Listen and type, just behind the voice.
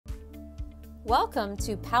Welcome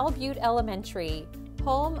to Powell Butte Elementary,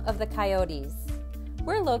 home of the Coyotes.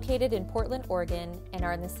 We're located in Portland, Oregon, and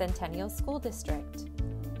are in the Centennial School District.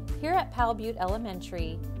 Here at Powell Butte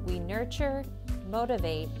Elementary, we nurture,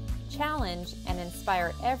 motivate, challenge, and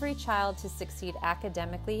inspire every child to succeed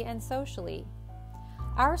academically and socially.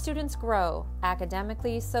 Our students grow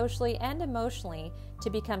academically, socially, and emotionally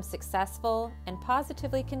to become successful and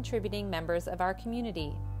positively contributing members of our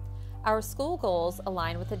community. Our school goals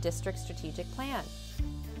align with the district's strategic plan.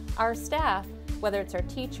 Our staff, whether it's our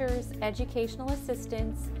teachers, educational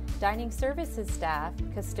assistants, dining services staff,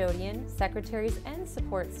 custodian, secretaries, and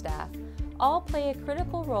support staff, all play a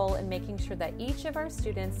critical role in making sure that each of our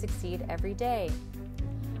students succeed every day.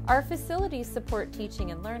 Our facilities support teaching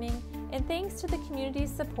and learning, and thanks to the community's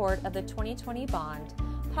support of the 2020 bond,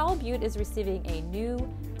 Powell Butte is receiving a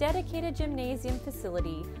new, dedicated gymnasium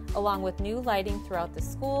facility along with new lighting throughout the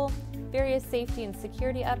school, various safety and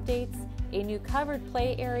security updates, a new covered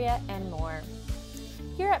play area, and more.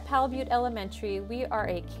 Here at Powell Butte Elementary, we are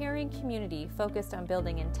a caring community focused on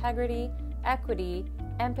building integrity, equity,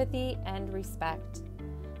 empathy, and respect.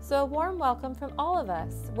 So a warm welcome from all of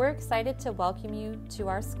us. We're excited to welcome you to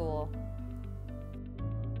our school.